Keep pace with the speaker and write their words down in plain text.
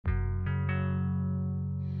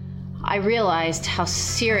I realized how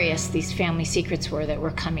serious these family secrets were that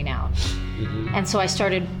were coming out. And so I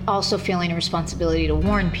started also feeling a responsibility to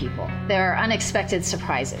warn people. There are unexpected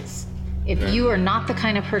surprises. If you are not the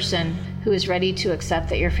kind of person who is ready to accept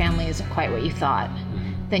that your family isn't quite what you thought,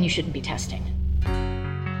 then you shouldn't be testing.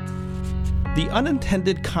 The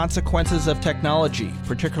unintended consequences of technology,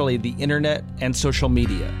 particularly the internet and social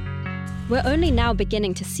media. We're only now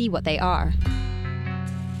beginning to see what they are.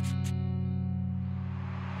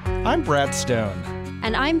 I'm Brad Stone.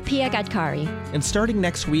 And I'm Pia Gadkari. And starting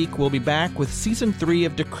next week, we'll be back with Season 3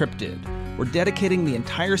 of Decrypted. We're dedicating the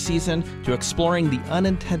entire season to exploring the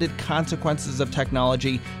unintended consequences of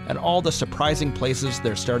technology and all the surprising places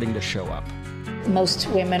they're starting to show up. Most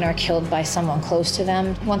women are killed by someone close to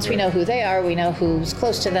them. Once we know who they are, we know who's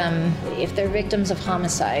close to them. If they're victims of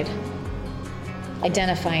homicide,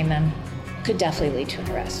 identifying them could definitely lead to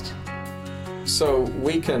an arrest. So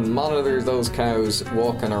we can monitor those cows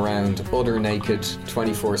walking around utter naked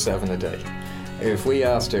 24/7 a day. If we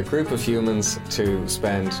asked a group of humans to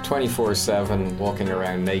spend 24/7 walking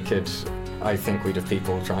around naked, I think we'd have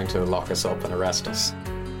people trying to lock us up and arrest us.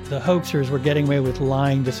 The hoaxers were getting away with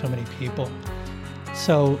lying to so many people.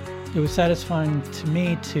 So it was satisfying to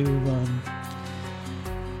me to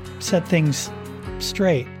set things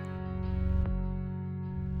straight.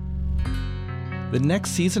 The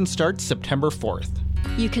next season starts September 4th.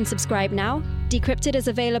 You can subscribe now. Decrypted is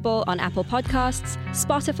available on Apple Podcasts,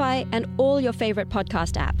 Spotify, and all your favorite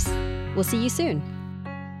podcast apps. We'll see you soon.